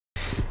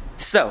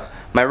So,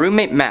 my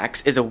roommate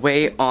Max is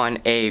away on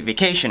a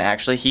vacation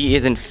actually. He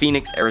is in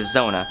Phoenix,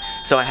 Arizona.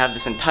 So I have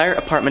this entire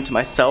apartment to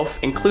myself,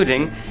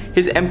 including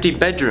his empty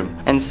bedroom.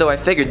 And so I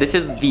figured this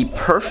is the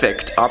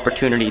perfect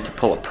opportunity to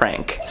pull a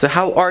prank. So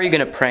how are you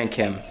gonna prank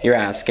him, you're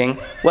asking?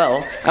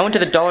 Well, I went to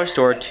the dollar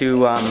store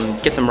to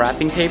get some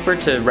wrapping paper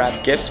to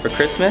wrap gifts for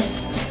Christmas.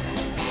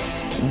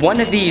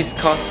 One of these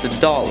costs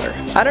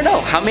 $1. I don't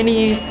know, how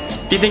many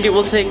do you think it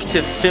will take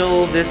to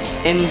fill this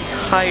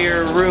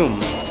entire room?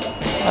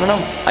 I don't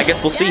know. I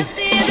guess we'll see.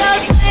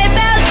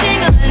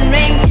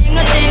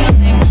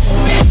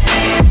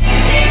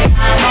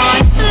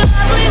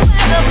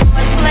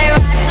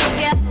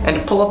 And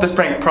to pull up this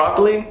prank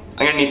properly,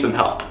 I'm gonna need some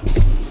help.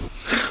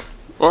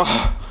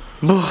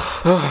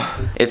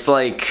 It's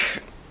like,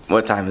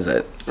 what time is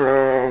it?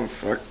 Oh,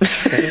 fuck.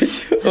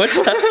 What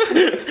time?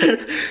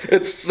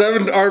 It's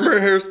 7 armor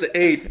hairs to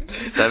 8.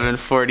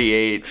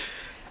 7:48.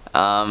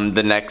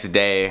 The next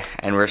day,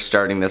 and we're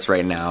starting this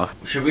right now.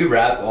 Should we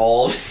wrap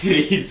all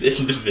these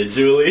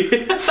individually?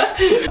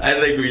 I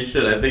think we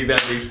should. I think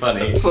that'd be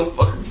funny. That's so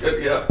fucking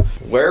good, yeah.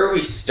 Where are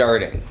we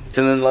starting?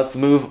 So then let's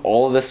move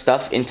all of this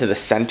stuff into the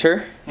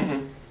center,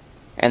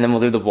 and then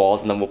we'll do the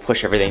walls, and then we'll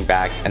push everything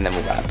back, and then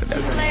we'll wrap it there.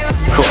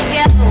 Cool.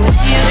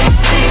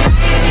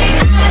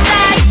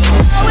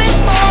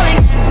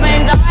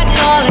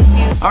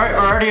 Alright,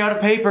 we're already out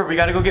of paper. We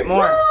gotta go get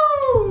more.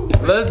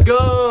 Let's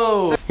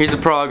go! Here's the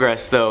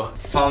progress though.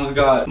 Tom's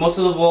got most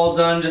of the wall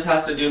done, just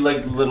has to do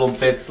like little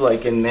bits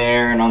like in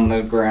there and on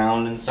the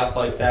ground and stuff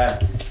like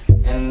that.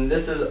 And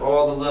this is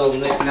all the little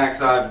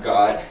knickknacks I've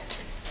got.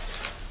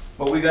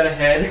 But we gotta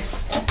head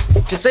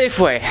to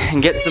Safeway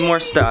and get some more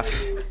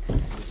stuff.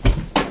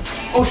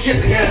 Oh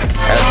shit, yeah.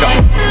 Alright, let's go.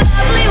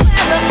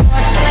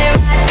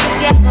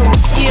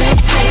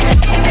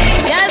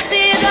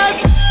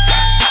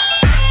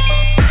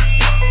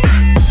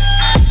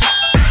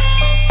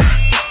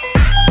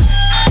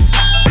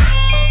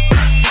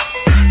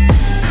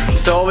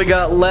 So all we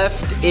got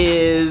left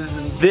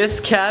is this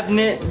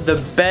cabinet, the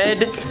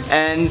bed,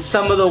 and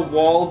some of the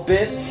wall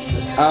bits.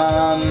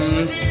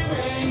 And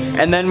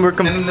then we're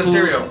And the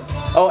stereo.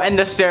 Oh, and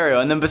the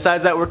stereo. And then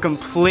besides that, we're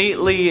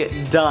completely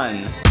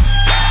done.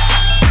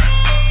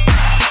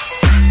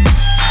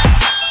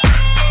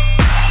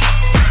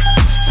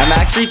 I'm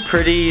actually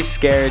pretty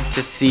scared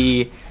to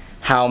see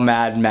how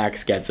mad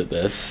Max gets at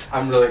this.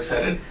 I'm really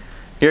excited.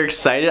 You're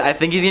excited? I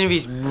think he's gonna be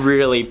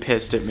really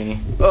pissed at me.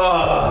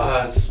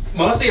 It's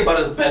mostly about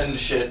his bed and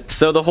shit.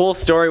 So the whole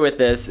story with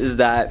this is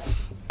that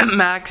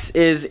Max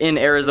is in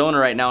Arizona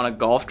right now on a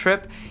golf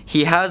trip.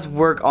 He has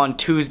work on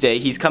Tuesday.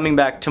 He's coming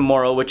back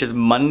tomorrow, which is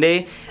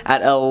Monday,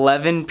 at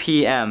 11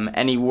 p.m.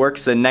 and he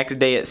works the next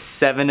day at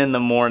 7 in the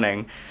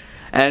morning.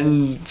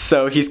 And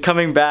so he's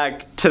coming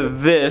back to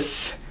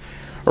this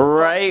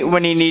right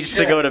when he needs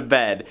to go to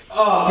bed.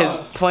 His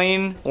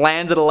plane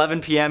lands at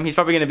 11 p.m. He's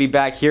probably gonna be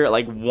back here at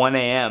like 1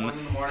 a.m.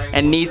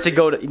 and needs to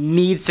go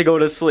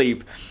to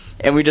sleep.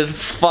 And we just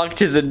fucked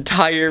his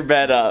entire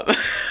bed up.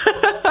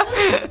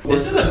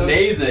 This is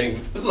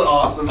amazing. This is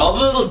awesome. All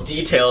the little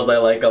details I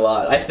like a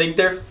lot. I think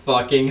they're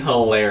fucking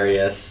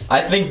hilarious.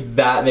 I think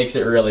that makes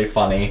it really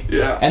funny.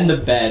 Yeah. And the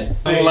bed.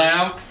 The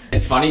lamp.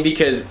 It's funny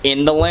because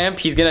in the lamp,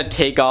 he's gonna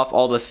take off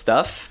all the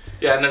stuff.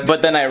 Yeah, and then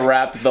but then I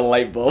wrap the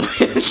light bulb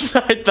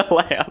inside the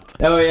lamp.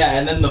 Oh yeah,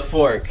 and then the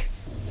fork.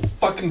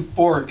 Fucking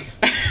fork.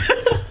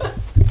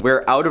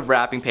 We're out of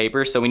wrapping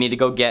paper, so we need to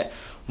go get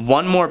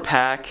one more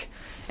pack,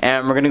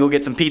 and we're gonna go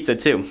get some pizza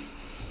too.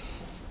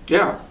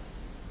 Yeah.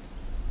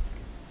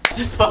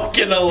 It's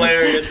fucking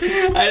hilarious.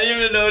 I didn't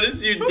even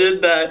notice you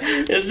did that.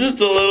 It's just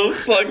a little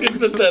fucking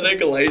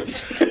pathetic light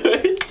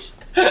switch.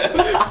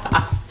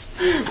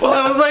 Well,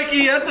 I was like,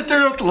 he had to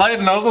turn off the light,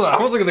 and I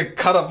wasn't gonna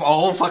cut up a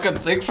whole fucking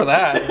thing for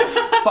that.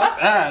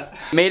 Fuck that.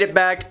 Made it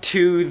back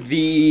to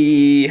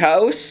the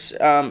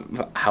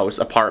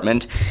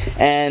apartment,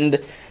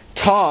 and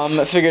Tom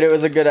figured it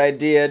was a good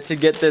idea to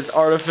get this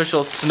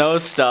artificial snow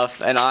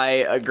stuff, and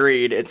I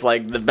agreed. It's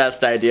like the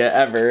best idea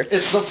ever.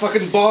 It's the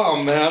fucking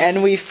bomb, man.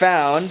 And we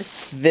found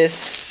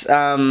this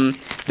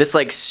this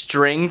like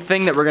string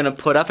thing that we're gonna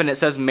put up, and it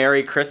says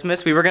Merry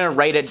Christmas. We were gonna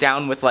write it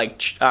down with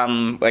like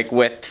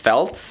with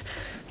felts,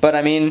 but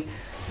I mean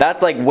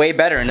that's like way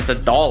better, and it's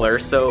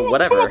 $1, so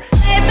whatever.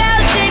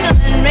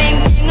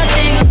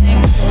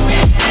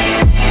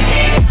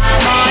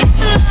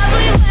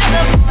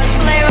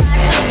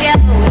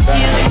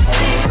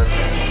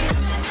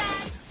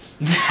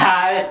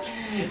 That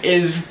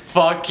is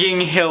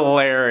fucking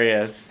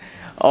hilarious.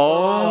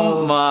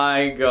 Oh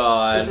my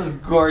god. This is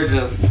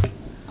gorgeous.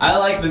 I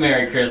like the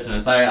Merry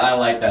Christmas. I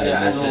like that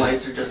edition. And the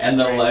lights are just and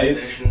the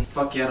lights. Edition.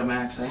 Fuck yeah to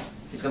Max, eh?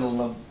 He's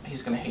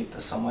gonna hate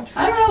this so much.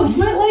 I don't know, he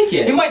might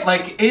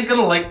like it. He's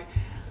gonna like,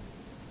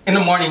 in the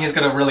morning he's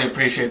gonna really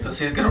appreciate this.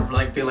 He's gonna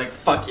like be like,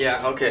 fuck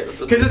yeah, okay, this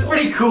is because it's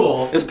pretty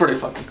cool. It's pretty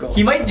fucking cool.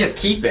 He might just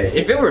keep it.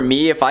 If it were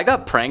me, if I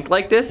got pranked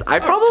like this, I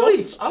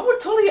would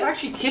totally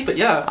actually keep it,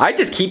 yeah. I'd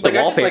just keep the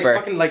wallpaper.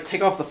 I'd just, like, fucking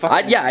take off the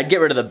fucking... I'd get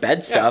rid of the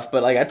bed stuff,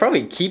 but like I'd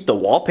probably keep the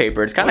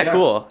wallpaper. It's kind of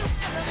cool.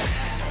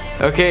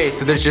 Okay,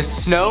 so there's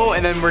just snow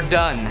and then we're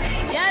done.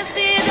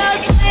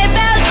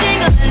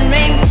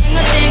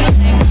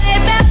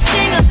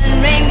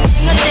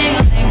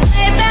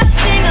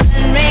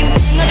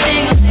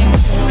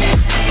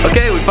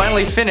 Okay, we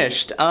finally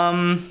finished.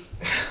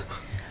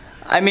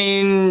 I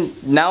mean,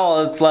 now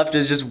all that's left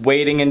is just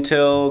waiting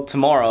until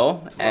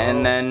tomorrow.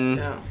 And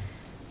then,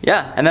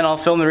 yeah, and then I'll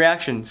film the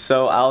reaction.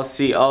 So I'll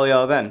see all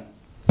y'all then.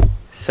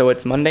 So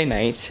it's Monday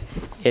night.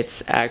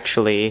 It's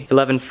actually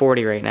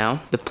 11:40 right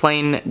now. The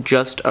plane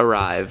just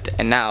arrived,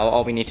 and now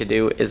all we need to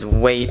do is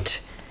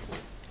wait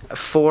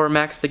for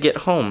Max to get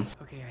home.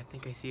 Okay, I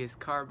think I see his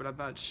car, but I'm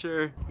not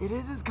sure. It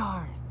is his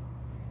car.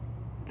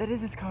 That is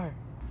his car.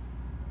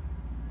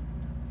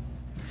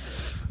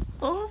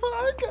 Oh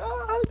my god.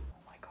 Oh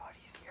my god,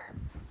 he's here.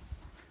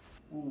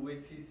 Ooh,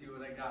 wait till you see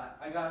what I got.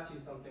 I got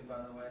you something, by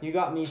the way. You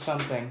got me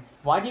something.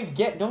 Why do you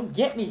don't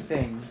get me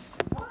things?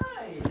 Why?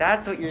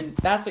 That's what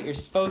you're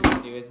supposed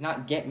to do, is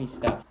not get me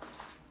stuff.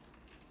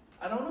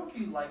 I don't know if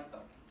you like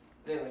them.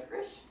 They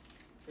licorice?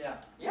 Yeah.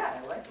 Yeah,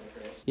 I like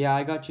licorice. Yeah,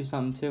 I got you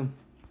something too.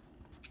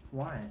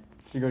 Why?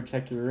 You should go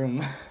check your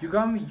room. You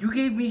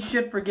gave me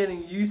shit for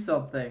getting you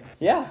something.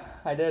 Yeah,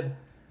 I did.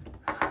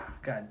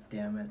 God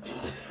damn it.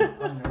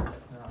 I'm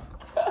nervous now.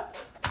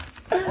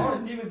 Oh,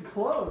 it's even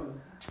closed.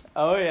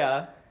 Oh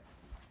yeah.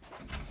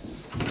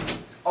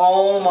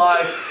 Oh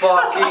my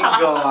fucking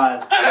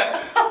god.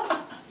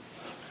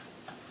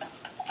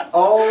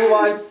 Oh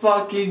my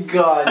fucking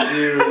god,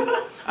 dude.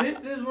 This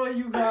is what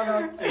you got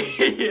up to.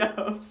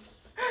 Yes.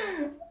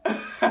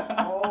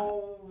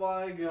 Oh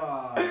my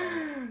god.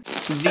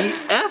 The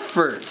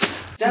effort.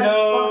 That's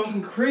No.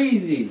 fucking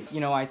crazy.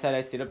 You know, I said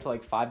I stayed up till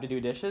like 5 to do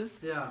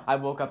dishes. Yeah. I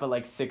woke up at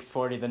like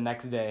 6:40 the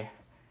next day,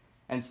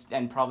 and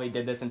probably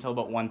did this until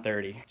about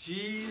 1:30.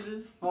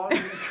 Jesus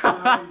fucking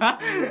Christ,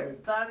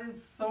 dude. That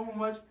is so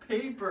much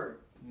paper.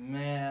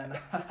 Man,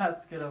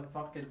 that's gonna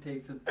fucking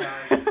take some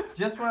time.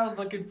 Just when I was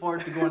looking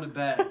forward to going to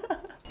bed.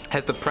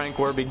 Has the prank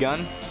war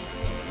begun?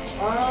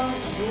 We'll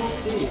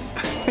see.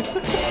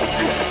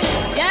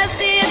 Just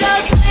see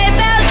those